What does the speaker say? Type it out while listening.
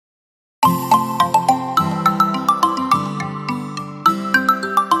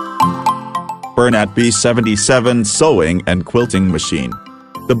Bernette B77 sewing and quilting machine.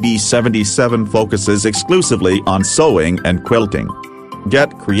 The B77 focuses exclusively on sewing and quilting.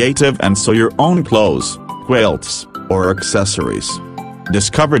 Get creative and sew your own clothes, quilts, or accessories.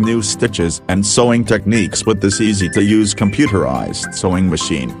 Discover new stitches and sewing techniques with this easy-to-use computerized sewing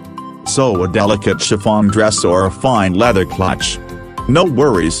machine. Sew a delicate chiffon dress or a fine leather clutch. No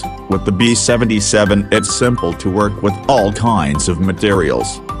worries, with the B77 it's simple to work with all kinds of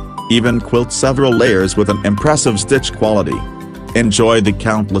materials. Even quilt several layers with an impressive stitch quality. Enjoy the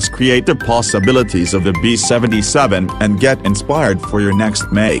countless creative possibilities of the B77 and get inspired for your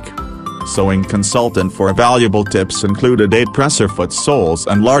next make. Sewing consultant for valuable tips included 8 presser foot soles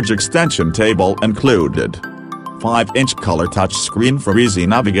and large extension table included. 5-inch color touch screen for easy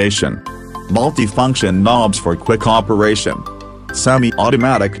navigation. Multifunction knobs for quick operation.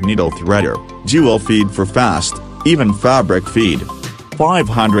 Semi-automatic needle threader, dual feed for fast, even fabric feed.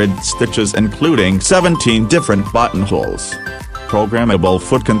 500 stitches including 17 different buttonholes. Programmable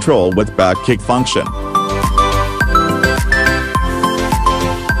foot control with back kick function.